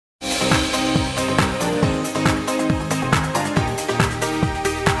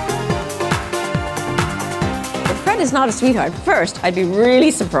is not a sweetheart. First, I'd be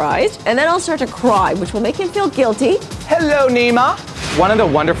really surprised, and then I'll start to cry, which will make him feel guilty. Hello, Nima. One of the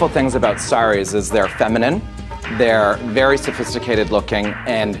wonderful things about saris is they're feminine, they're very sophisticated looking,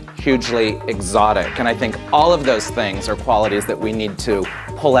 and hugely exotic. And I think all of those things are qualities that we need to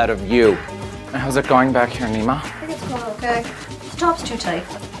pull out of you. How's it going back here, Nima? I think it's going okay. The top's too tight.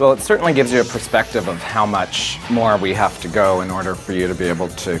 Well, it certainly gives you a perspective of how much more we have to go in order for you to be able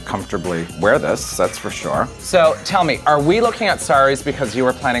to comfortably wear this, that's for sure. So tell me, are we looking at saris because you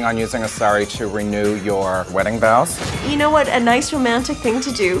were planning on using a sari to renew your wedding vows? You know what? A nice romantic thing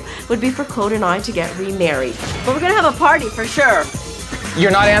to do would be for Claude and I to get remarried. But we're gonna have a party for sure.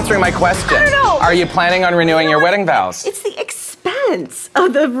 You're not answering my question. I don't know. Are you planning on renewing your wedding vows? It's the expense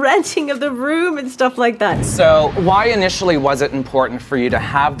of the renting of the room and stuff like that. So why initially was it important for you to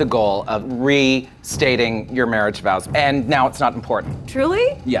have the goal of restating your marriage vows, and now it's not important?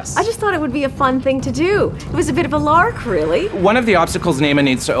 Truly? Yes. I just thought it would be a fun thing to do. It was a bit of a lark, really. One of the obstacles Naima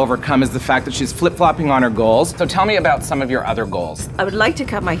needs to overcome is the fact that she's flip-flopping on her goals. So tell me about some of your other goals. I would like to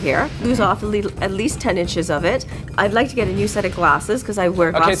cut my hair, lose off at least 10 inches of it. I'd like to get a new set of glasses because I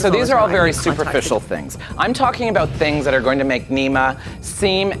wear glasses. Okay, so these the are all time. very superficial things. I'm talking about things that are going to make Nima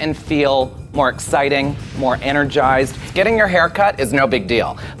seem and feel more exciting, more energized. Getting your hair cut is no big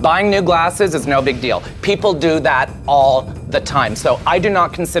deal. Buying new glasses is no big deal. People do that all the time. So I do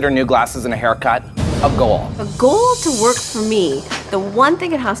not consider new glasses and a haircut a goal. A goal to work for me, the one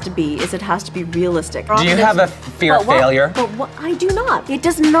thing it has to be is it has to be realistic. Do you have a fear of failure? But what, I do not. It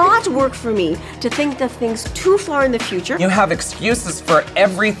does not work for me to think of things too far in the future. You have excuses for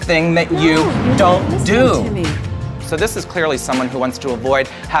everything that you don't do. To me. So this is clearly someone who wants to avoid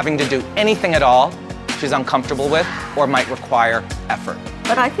having to do anything at all she's uncomfortable with or might require effort.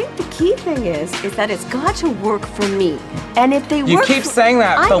 But I think the key thing is that it's got to work for me. And if they work, you keep saying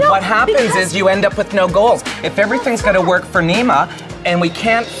that, but what happens is you end up with no goals. If everything's got to work for Nima and we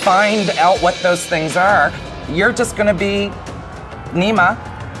can't find out what those things are, you're just going to be Nima,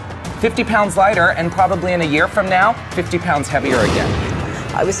 50 pounds lighter, and probably in a year from now, 50 pounds heavier again.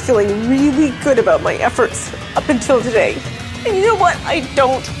 I was feeling really good about my efforts up until today. And you know what? I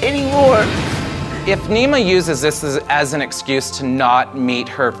don't anymore. If Nima uses this as an excuse to not meet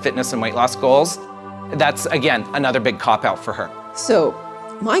her fitness and weight loss goals, that's, again, another big cop-out for her. So,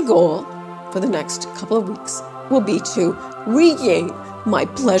 my goal for the next couple of weeks will be to regain my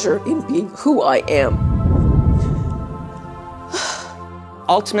pleasure in being who I am.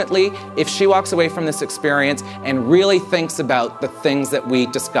 Ultimately, if she walks away from this experience and really thinks about the things that we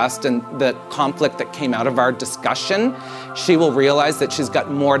discussed and the conflict that came out of our discussion, she will realize that she's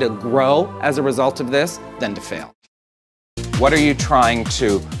got more to grow as a result of this than to fail. What are you trying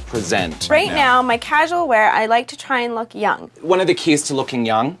to present? Right now, my casual wear, I like to try and look young. One of the keys to looking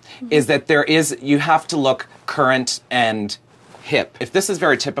young is that you have to look current and hip. If this is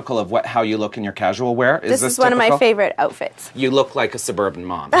very typical of how you look in your casual wear, this is one of my favorite outfits. You look like a suburban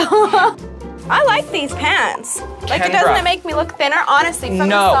mom. I like these pants. Like, Kendra. doesn't it make me look thinner, honestly, from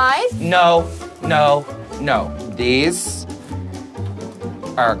the size? No. These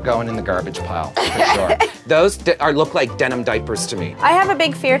are going in the garbage pile, for sure. Those look like denim diapers to me. I have a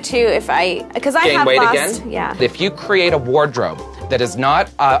big fear, too, because I have weight lost... again? Yeah. If you create a wardrobe that is not,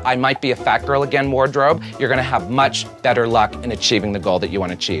 I might be a fat girl again wardrobe, you're gonna have much better luck in achieving the goal that you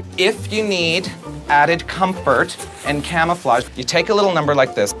wanna achieve. If you need added comfort and camouflage, you take a little number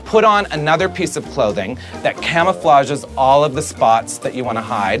like this, put on another piece of clothing that camouflages all of the spots that you wanna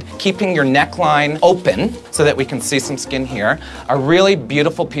hide, keeping your neckline open so that we can see some skin here, a really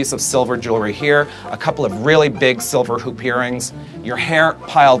beautiful piece of silver jewelry here, a couple of really big silver hoop earrings, your hair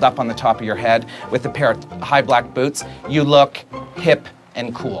piled up on the top of your head with a pair of high black boots, you look hip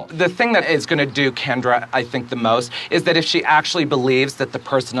and cool. The thing that is going to do Kendra, I think, the most is that if she actually believes that the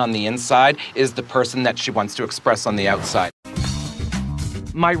person on the inside is the person that she wants to express on the outside.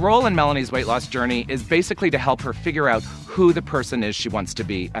 My role in Melanie's weight loss journey is basically to help her figure out who the person is she wants to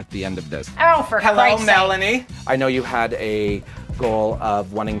be at the end of this. Oh, for Christ's sake. Hello, Melanie. I know you had a goal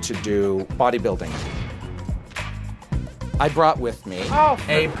of wanting to do bodybuilding. I brought with me a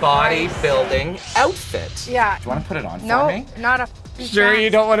bodybuilding outfit. Yeah. Do you want to put it on for me? No, not a Sure you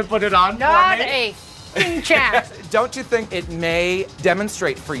don't want to put it on not for me? a chance. Don't you think it may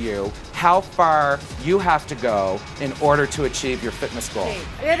demonstrate for you how far you have to go in order to achieve your fitness goal?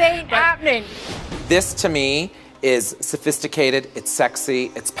 It ain't happening. This, to me, is sophisticated, it's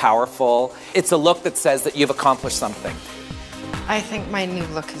sexy, it's powerful. It's a look that says that you've accomplished something. I think my new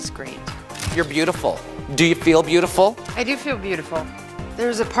look is great. You're beautiful. Do you feel beautiful? I do feel beautiful.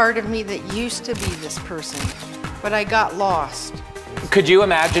 There's a part of me that used to be this person, but I got lost. Could you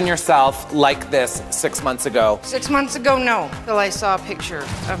imagine yourself like this 6 months ago? 6 months ago, no. Till I saw a picture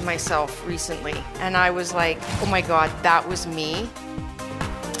of myself recently, and I was like, oh my God, that was me.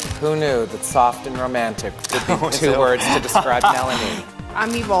 Who knew that soft and romantic would be two words to describe Melanie?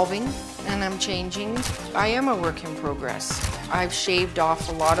 I'm evolving and I'm changing. I am a work in progress. I've shaved off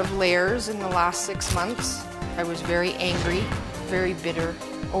a lot of layers in the last 6 months. I was very angry, very bitter,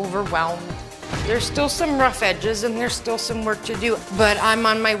 overwhelmed. There's still some rough edges and there's still some work to do, but I'm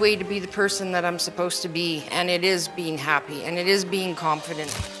on my way to be the person that I'm supposed to be, and it is being happy and it is being confident.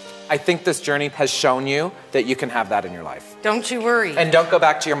 I think this journey has shown you that you can have that in your life. Don't you worry. And don't go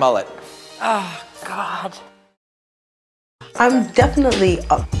back to your mullet. Oh, God. I'm definitely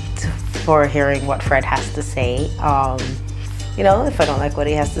up for hearing what Fred has to say. You know, if I don't like what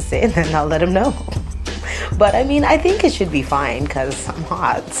he has to say, then I'll let him know. But I mean, I think it should be fine because I'm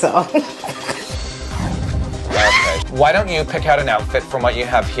hot, so. Okay. Why don't you pick out an outfit from what you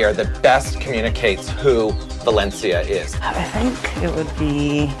have here that best communicates who Valencia is? I think it would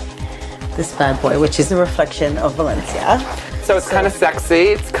be this bad boy, which is a reflection of Valencia. So it's kind of sexy,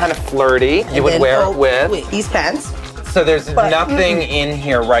 it's kind of flirty. You would wear it with these pants. So there's nothing in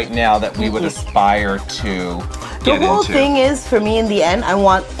here right now that we would aspire to get The whole into. thing is, for me in the end, I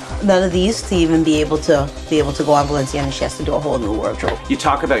want none of these to even be able to go on Valencia, and she has to do a whole new wardrobe. You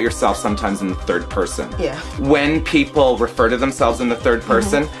talk about yourself sometimes in the third person. Yeah. When people refer to themselves in the third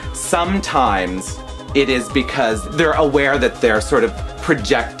person, sometimes it is because they're aware that they're sort of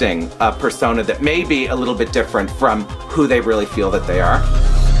projecting a persona that may be a little bit different from who they really feel that they are.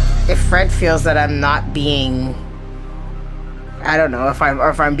 If Fred feels that I'm not being, I don't know, if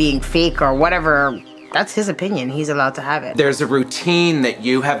I'm being fake or whatever, that's his opinion. He's allowed to have it. There's a routine that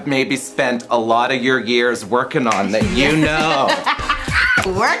you have maybe spent a lot of your years working on that you know.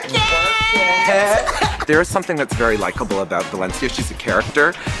 Work it! There is something that's very likable about Valencia. She's a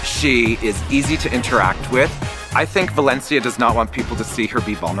character. She is easy to interact with. I think Valencia does not want people to see her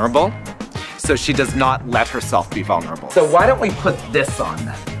be vulnerable, so she does not let herself be vulnerable. So why don't we put this on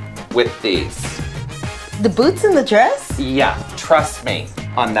then, with these? The boots and the dress? Yeah, trust me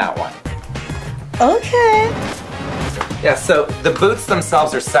on that one. Okay. Yeah, so the boots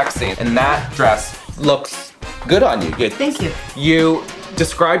themselves are sexy, and that dress looks good on you. Good. Thank you. You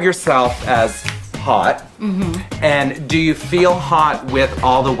describe yourself as hot, and do you feel hot with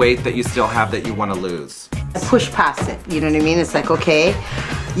all the weight that you still have that you want to lose? I push past it, you know what I mean? It's like, okay,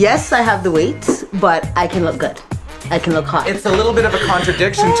 yes, I have the weight, but I can look good. I can look hot. It's a little bit of a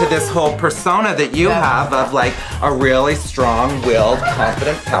contradiction to this whole persona that you have of like a really strong-willed,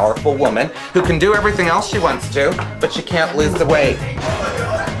 confident, powerful woman who can do everything else she wants to, but she can't lose the weight.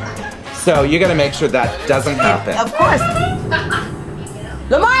 So you gotta make sure that doesn't happen. Of course.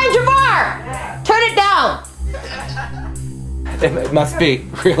 Lamar and Javar, turn it down. It must be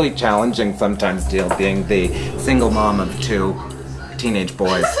really challenging sometimes, Deal, being the single mom of 2 teenage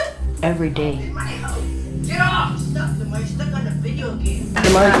boys. Every day. Get off! Stop, Lamar, you're stuck on the video game.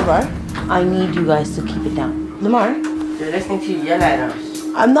 Lamar and Javar, I need you guys to keep it down. Lamar? They're listening to you yell at us.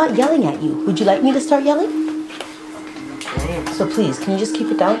 I'm not yelling at you. Would you like me to start yelling? Okay. So please, can you just keep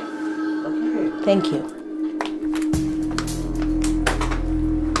it down? Okay. Thank you.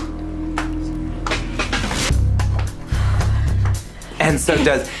 And so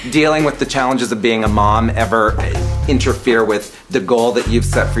does dealing with the challenges of being a mom ever interfere with the goal that you've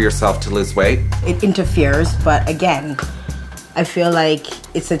set for yourself to lose weight? It interferes, but again, I feel like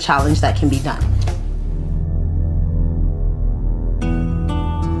it's a challenge that can be done.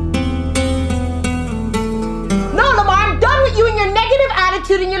 No, Lamar, I'm done with you and your negative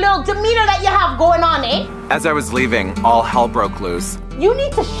attitude and your little demeanor that you have going on, eh? As I was leaving, all hell broke loose. You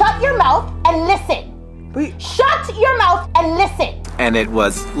need to shut your mouth and listen. Shut your mouth and listen. And it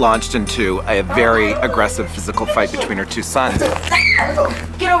was launched into a very aggressive physical fight between her 2 sons.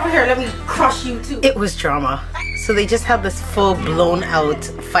 Get over here, let me crush you too. It was drama. So they just had this full blown out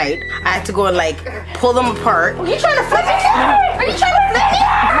fight. I had to go and like pull them apart. Are you trying to flip me? Are you trying to flip me?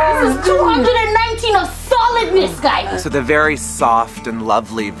 This is 219 of solidness, guys. So the very soft and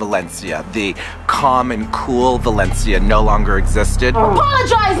lovely Valencia, the calm and cool Valencia no longer existed.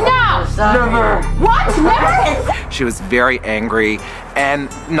 Apologize now. Never. What? Never? She was very angry and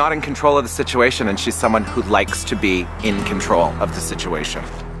not in control of the situation, and she's someone who likes to be in control of the situation.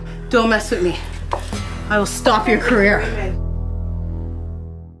 Don't mess with me. I will stop your career.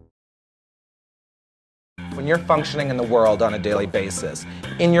 When you're functioning in the world on a daily basis,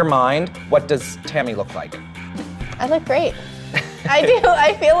 in your mind, what does Tammy look like? I look great. I do.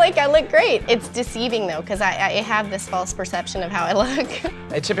 I feel like I look great. It's deceiving though, because I have this false perception of how I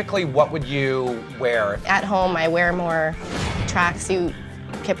look. Typically, what would you wear? At home, I wear more tracksuit,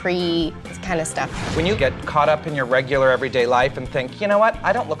 capri, this kind of stuff. When you get caught up in your regular everyday life and think, you know what,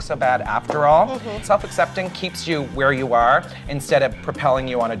 I don't look so bad after all, self-accepting keeps you where you are instead of propelling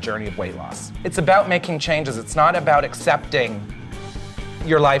you on a journey of weight loss. It's about making changes. It's not about accepting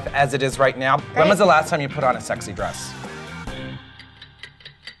your life as it is right now. Right. When was the last time you put on a sexy dress?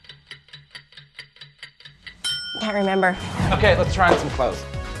 Can't remember. Okay, let's try on some clothes.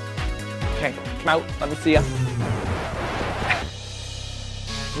 Okay, come out, let me see you.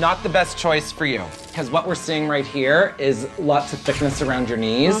 Not the best choice for you, because what we're seeing right here is lots of thickness around your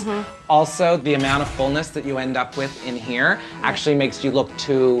knees. Also, the amount of fullness that you end up with in here actually makes you look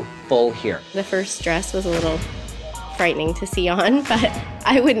too full here. The first dress was a little frightening to see on, but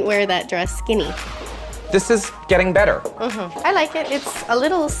I wouldn't wear that dress skinny. This is getting better. I like it. It's a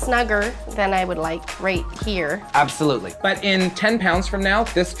little snugger than I would like right here. Absolutely. But in 10 pounds from now,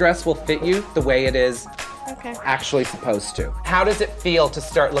 this dress will fit you the way it is actually supposed to. How does it feel to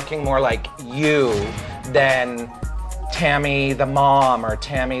start looking more like you than Tammy the mom or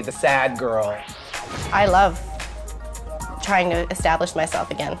Tammy the sad girl? I love trying to establish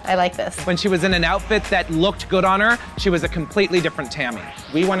myself again. I like this. When she was in an outfit that looked good on her, she was a completely different Tammy.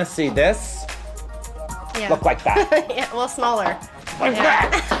 We want to see this look like that. Yeah, well, smaller. Like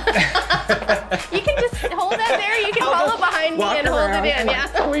that. You can just hold that there. You can follow behind me and hold it in. Yeah.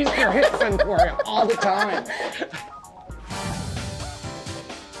 Squeeze your hips into it all the time.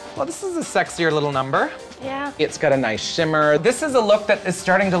 Well, this is a sexier little number. Yeah. It's got a nice shimmer. This is a look that is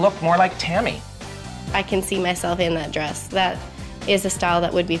starting to look more like Tammy. I can see myself in that dress. That is a style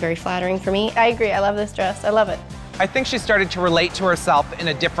that would be very flattering for me. I agree. I love this dress. I love it. I think she started to relate to herself in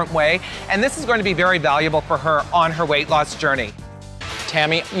a different way, and this is going to be very valuable for her on her weight loss journey.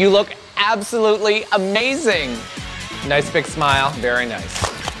 Tammy, you look absolutely amazing. Nice big smile, very nice.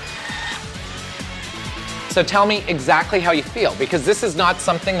 So tell me exactly how you feel, because this is not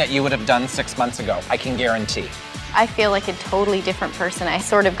something that you would have done 6 months ago, I can guarantee. I feel like a totally different person. I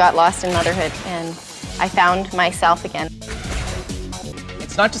sort of got lost in motherhood, and I found myself again.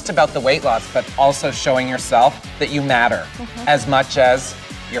 It's not just about the weight loss, but also showing yourself that you matter as much as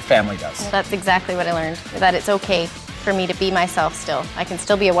your family does. That's exactly what I learned, that it's okay for me to be myself still. I can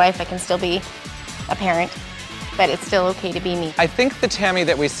still be a wife, I can still be a parent, but it's still okay to be me. I think the Tammy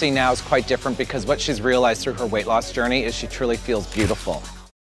that we see now is quite different because what she's realized through her weight loss journey is she truly feels beautiful.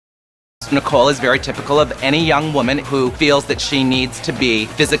 Nicole is very typical of any young woman who feels that she needs to be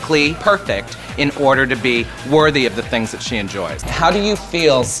physically perfect in order to be worthy of the things that she enjoys. How do you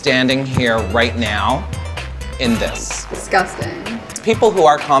feel standing here right now in this? Disgusting. People who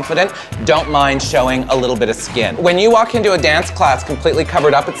are confident don't mind showing a little bit of skin. When you walk into a dance class completely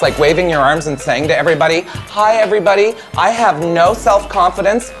covered up, it's like waving your arms and saying to everybody, "Hi everybody, I have no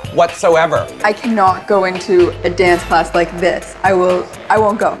self-confidence whatsoever." I cannot go into a dance class like this. I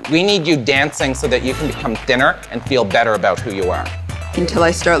won't go. We need you dancing so that you can become thinner and feel better about who you are. Until I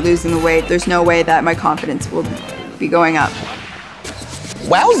start losing the weight, there's no way that my confidence will be going up.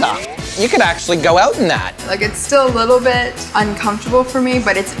 Wowza! You could actually go out in that. Like, it's still a little bit uncomfortable for me,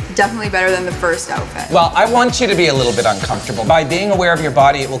 but it's definitely better than the first outfit. Well, I want you to be a little bit uncomfortable. By being aware of your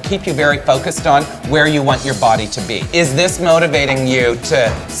body, it will keep you very focused on where you want your body to be. Is this motivating you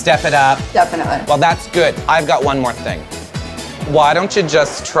to step it up? Definitely. Well, that's good. I've got one more thing. Why don't you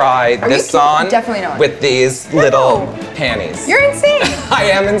just try this on Definitely not. with these little panties? You're insane. I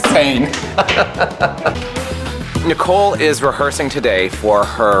am insane. Nicole is rehearsing today for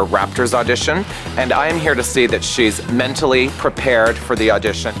her Raptors audition, and I am here to see that she's mentally prepared for the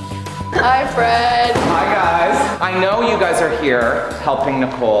audition. Hi, Fred. Hi, guys. I know you guys are here helping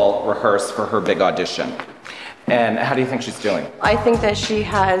Nicole rehearse for her big audition. And how do you think she's doing? I think that she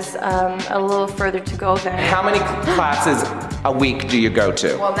has a little further to go than... How many classes a week do you go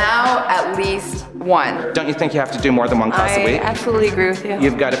to? Well, now at least one. Don't you think you have to do more than one class a week? I absolutely agree with you.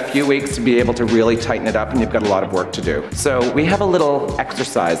 You've got a few weeks to be able to really tighten it up, and you've got a lot of work to do. So we have a little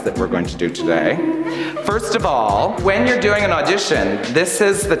exercise that we're going to do today. First of all, when you're doing an audition, this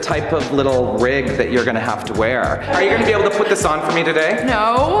is the type of little rig that you're going to have to wear. Are you going to be able to put this on for me today?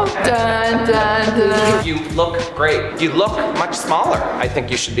 No. Dun, dun, dun. You look great. You look much smaller. I think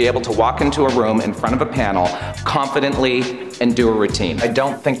you should be able to walk into a room in front of a panel confidently and do a routine. I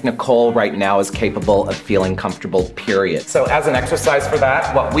don't think Nicole right now is capable of feeling comfortable, period. So as an exercise for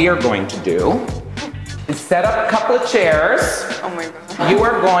that, what we are going to do is set up a couple of chairs. Oh my God. You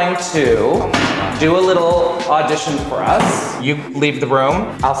are going to do a little audition for us. You leave the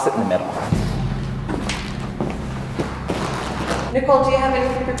room, I'll sit in the middle. Nicole, do you have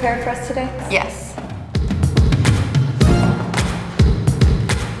anything prepared for us today? Yes.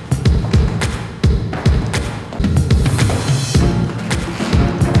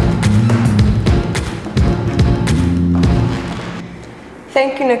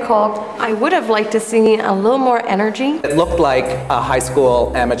 Thank you, Nicole. I would have liked to see a little more energy. It looked like a high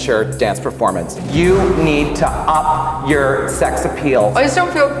school amateur dance performance. You need to up your sex appeal. I just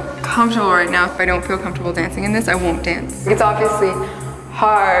don't feel comfortable right now. If I don't feel comfortable dancing in this, I won't dance. It's obviously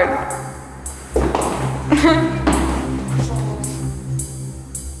hard.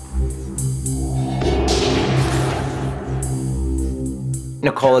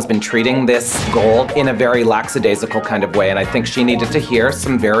 Nicole has been treating this goal in a very lackadaisical kind of way, and I think she needed to hear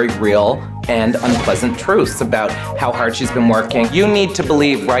some very real and unpleasant truths about how hard she's been working. You need to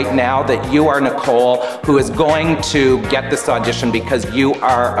believe right now that you are Nicole, who is going to get this audition because you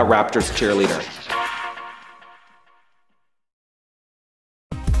are a Raptors cheerleader.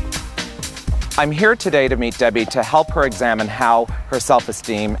 I'm here today to meet Debbie to help her examine how her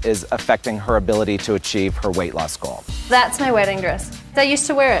self-esteem is affecting her ability to achieve her weight loss goal. That's my wedding dress. I used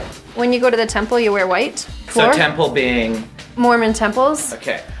to wear it. When you go to the temple, you wear white. Floor. So temple being? Mormon temples.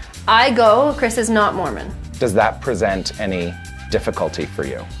 Okay. I go, Chris is not Mormon. Does that present any difficulty for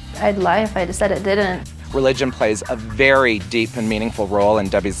you? I'd lie if I just said it didn't. Religion plays a very deep and meaningful role in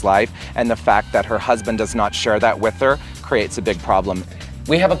Debbie's life, and the fact that her husband does not share that with her creates a big problem.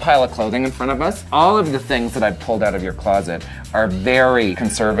 We have a pile of clothing in front of us. All of the things that I've pulled out of your closet are very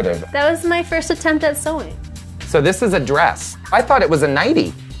conservative. That was my first attempt at sewing. So this is a dress. I thought it was a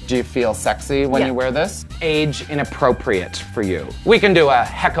nightie. Do you feel sexy when you wear this? Age inappropriate for you. We can do a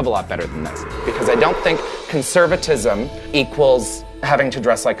heck of a lot better than this, because I don't think conservatism equals having to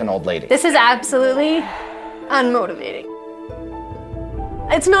dress like an old lady. This is absolutely unmotivating.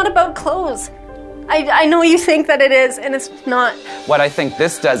 It's not about clothes. I know you think that it is, and it's not. What I think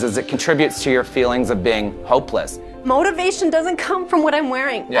this does is it contributes to your feelings of being hopeless. Motivation doesn't come from what I'm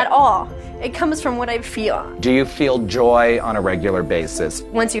wearing at all. It comes from what I feel. Do you feel joy on a regular basis?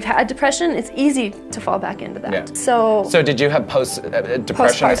 Once you've had depression, it's easy to fall back into that. Yeah. So did you have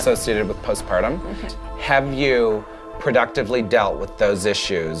depression postpartum. associated with postpartum? Mm-hmm. Have you productively dealt with those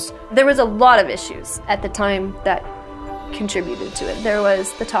issues? There was a lot of issues at the time that contributed to it. There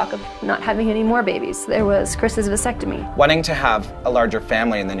was the talk of not having any more babies. There was Chris's vasectomy. Wanting to have a larger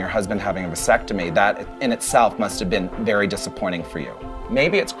family and then your husband having a vasectomy, that in itself must have been very disappointing for you.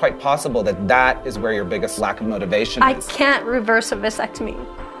 Maybe it's quite possible that that is where your biggest lack of motivation I is. can't reverse a vasectomy.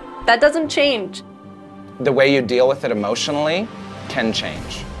 That doesn't change. The way you deal with it emotionally can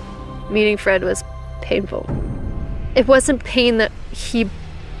change. Meeting Fred was painful. It wasn't pain that he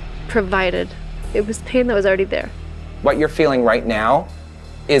provided. It was pain that was already there. What you're feeling right now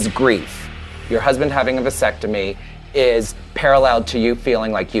is grief. Your husband having a vasectomy is paralleled to you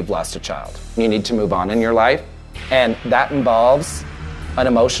feeling like you've lost a child. You need to move on in your life, and that involves an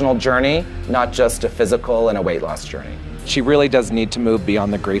emotional journey, not just a physical and a weight loss journey. She really does need to move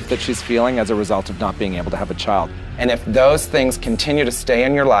beyond the grief that she's feeling as a result of not being able to have a child. And if those things continue to stay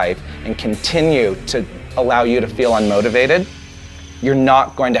in your life and continue to allow you to feel unmotivated, you're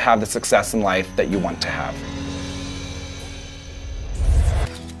not going to have the success in life that you want to have.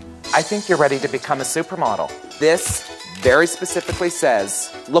 I think you're ready to become a supermodel. This very specifically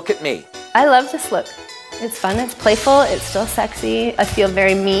says, look at me. I love this look. It's fun, it's playful, it's still sexy. I feel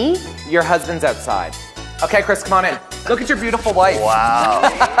very me. Your husband's outside. Okay, Chris, come on in. Look at your beautiful wife. Wow.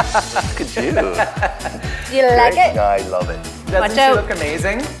 Look at you. Do you like it? I love it. Doesn't she look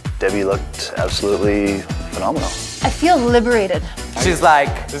amazing? Debbie looked absolutely phenomenal. I feel liberated. She's like,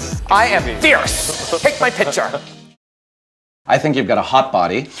 I am fierce. Take my picture. I think you've got a hot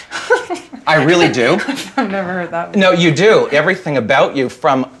body. I really do. I've never heard that before. No, you do. Everything about you,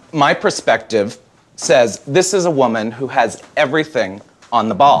 from my perspective, says this is a woman who has everything on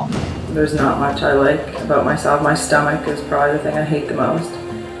the ball. There's not much I like about myself. My stomach is probably the thing I hate the most.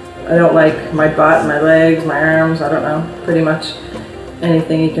 I don't like my butt, my legs, my arms, I don't know, pretty much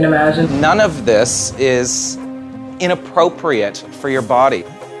anything you can imagine. None of this is inappropriate for your body.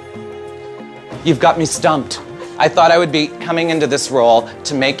 You've got me stumped. I thought I would be coming into this role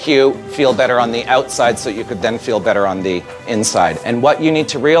to make you feel better on the outside so you could then feel better on the inside. And what you need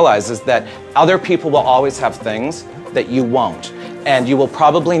to realize is that other people will always have things that you won't. And you will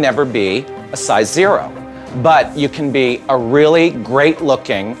probably never be a size 0. But you can be a really great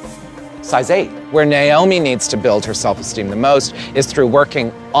looking size 8. Where Naomi needs to build her self-esteem the most is through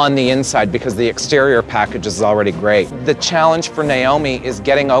working on the inside, because the exterior package is already great. The challenge for Naomi is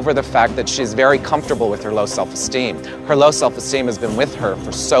getting over the fact that she's very comfortable with her low self-esteem. Her low self-esteem has been with her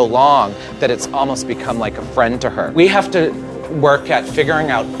for so long that it's almost become like a friend to her. We have to work at figuring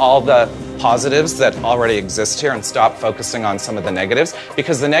out all the positives that already exist here and stop focusing on some of the negatives,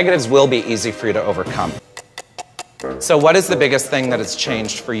 because the negatives will be easy for you to overcome. So what is the biggest thing that has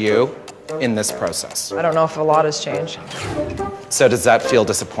changed for you in this process? I don't know if a lot has changed. So does that feel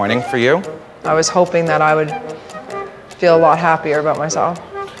disappointing for you? I was hoping that I would feel a lot happier about myself.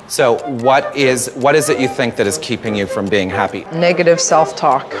 So what is it you think that is keeping you from being happy? Negative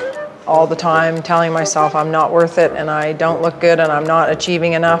self-talk all the time, telling myself I'm not worth it and I don't look good and I'm not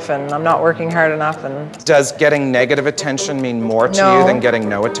achieving enough and I'm not working hard enough. And does getting negative attention mean more to you than getting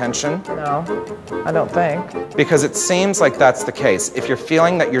no attention? No, I don't think. Because it seems like that's the case. If you're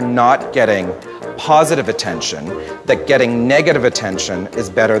feeling that you're not getting positive attention, that getting negative attention is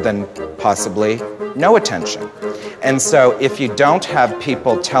better than possibly no attention. And so if you don't have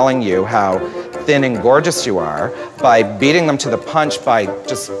people telling you how thin and gorgeous you are, by beating them to the punch, by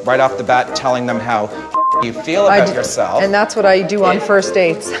just right off the bat telling them how you feel about yourself. And that's what I do on first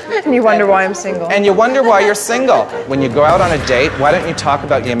dates. And you wonder why I'm single. And you wonder why you're single. When you go out on a date, why don't you talk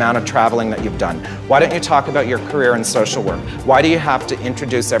about the amount of traveling that you've done? Why don't you talk about your career in social work? Why do you have to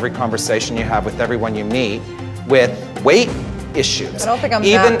introduce every conversation you have with everyone you meet with weight issues? I don't think I'm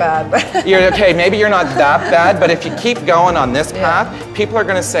that bad. You're okay, maybe you're not that bad, but if you keep going on this path, people are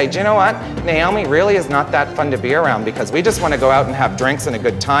going to say, do you know what? Naomi really is not that fun to be around because we just want to go out and have drinks and a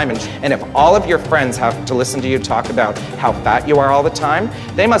good time. And if all of your friends have to listen to you talk about how fat you are all the time,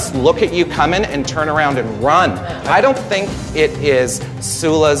 they must look at you coming and turn around and run. I don't think it is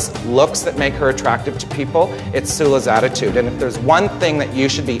Sula's looks that make her attractive to people. It's Sula's attitude. And if there's one thing that you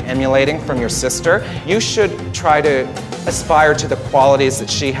should be emulating from your sister, you should try to aspire to the qualities that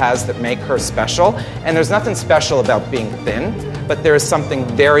she has that make her special. And there's nothing special about being thin, but there is something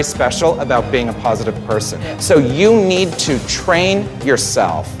very special about being a positive person. So you need to train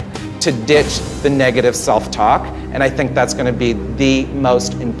yourself to ditch the negative self-talk, and I think that's going to be the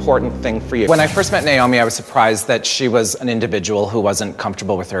most important thing for you. When I first met Naomi, I was surprised that she was an individual who wasn't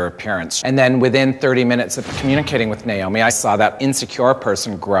comfortable with her appearance. And then within 30 minutes of communicating with Naomi, I saw that insecure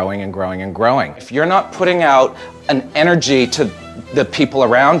person growing and growing and growing. If you're not putting out an energy to the people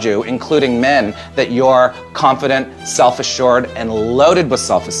around you, including men, that you're confident, self-assured, and loaded with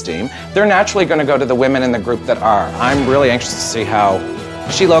self-esteem, they're naturally going to go to the women in the group that are. I'm really anxious to see how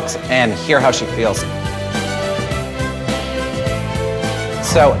she looks and hear how she feels.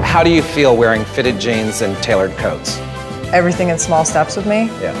 So how do you feel wearing fitted jeans and tailored coats? Everything in small steps with me.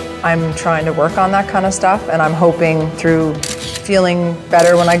 Yeah. I'm trying to work on that kind of stuff, and I'm hoping through feeling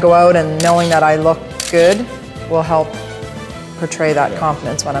better when I go out and knowing that I look good will help portray that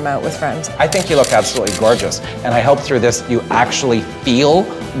confidence when I'm out with friends. I think you look absolutely gorgeous, and I hope through this you actually feel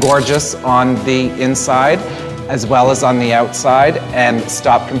gorgeous on the inside as well as on the outside, and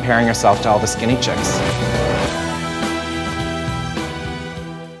stop comparing yourself to all the skinny chicks.